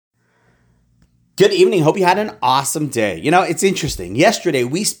Good evening. Hope you had an awesome day. It's interesting. Yesterday,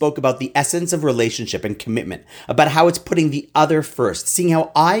 we spoke about the essence of relationship and commitment, about how it's putting the other first, seeing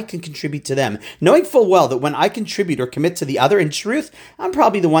how I can contribute to them, knowing full well that when I contribute or commit to the other, in truth, I'm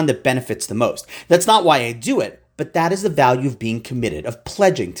probably the one that benefits the most. That's not why I do it, but that is the value of being committed, of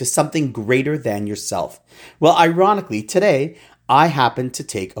pledging to something greater than yourself. Well, ironically, today, I happened to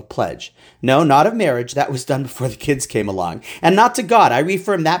take a pledge. No, not of marriage. That was done before the kids came along. And not to God. I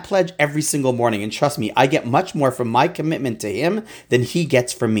reaffirm that pledge every single morning. And trust me, I get much more from my commitment to him than he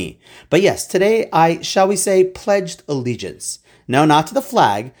gets from me. But yes, today I, shall we say, pledged allegiance. No, not to the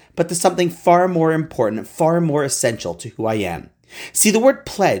flag, but to something far more important, far more essential to who I am. See, the word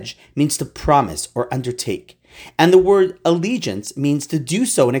pledge means to promise or undertake. And the word allegiance means to do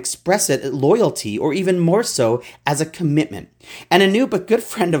so and express it loyalty, or even more so as a commitment. And a new but good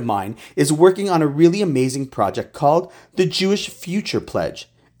friend of mine is working on a really amazing project called the Jewish Future Pledge.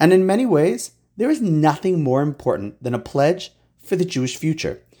 And in many ways, there is nothing more important than a pledge for the Jewish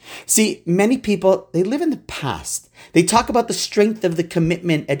future. See, many people, they live in the past. They talk about the strength of the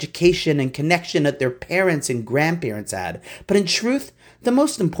commitment, education, and connection that their parents and grandparents had. But in truth, the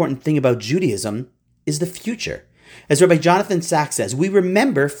most important thing about Judaism is the future. As Rabbi Jonathan Sacks says, we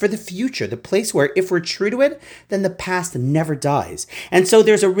remember for the future, the place where if we're true to it, then the past never dies. And so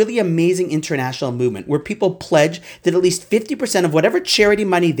there's a really amazing international movement where people pledge that at least 50% of whatever charity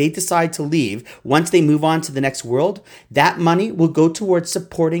money they decide to leave once they move on to the next world, that money will go towards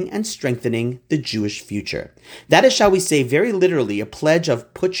supporting and strengthening the Jewish future. That is, shall we say, very literally a pledge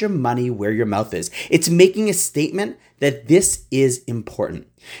of put your money where your mouth is. It's making a statement that this is important.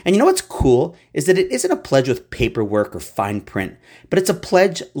 And you know what's cool is that it isn't a pledge with paperwork or fine print, but it's a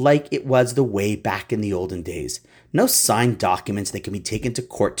pledge like it was the way back in the olden days. No signed documents that can be taken to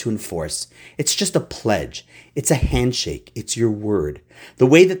court to enforce. It's just a pledge. It's a handshake. It's your word. The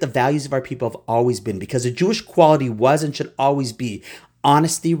way that the values of our people have always been, because a Jewish quality was and should always be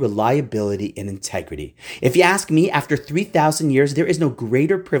honesty, reliability, and integrity. If you ask me, after 3,000 years, there is no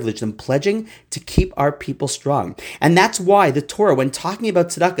greater privilege than pledging to keep our people strong. And that's why the Torah, when talking about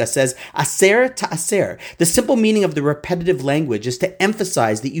tzedakah, says aser to aser. The simple meaning of the repetitive language is to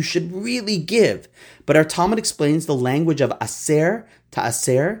emphasize that you should really give. But our Talmud explains the language of aser to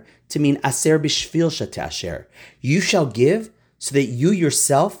aser to mean aser bishvil she'ta'asher. You shall give so that you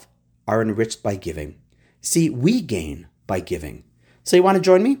yourself are enriched by giving. See, we gain by giving. So you want to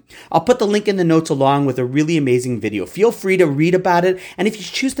join me? I'll put the link in the notes along with a really amazing video. Feel free to read about it. And if you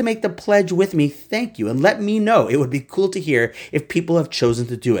choose to make the pledge with me, thank you. And let me know. It would be cool to hear if people have chosen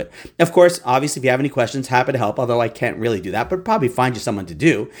to do it. Of course, obviously, if you have any questions, happy to help, although I can't really do that, but probably find you someone to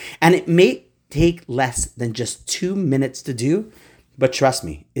do. And it may take less than just 2 minutes to do, but trust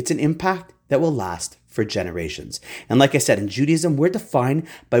me, it's an impact that will last for generations. And like I said, in Judaism, we're defined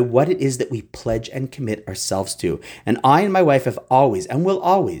by what it is that we pledge and commit ourselves to. And I and my wife have always and will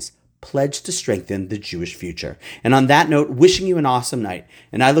always pledge to strengthen the Jewish future. And on that note, wishing you an awesome night.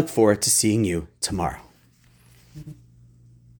 And I look forward to seeing you tomorrow.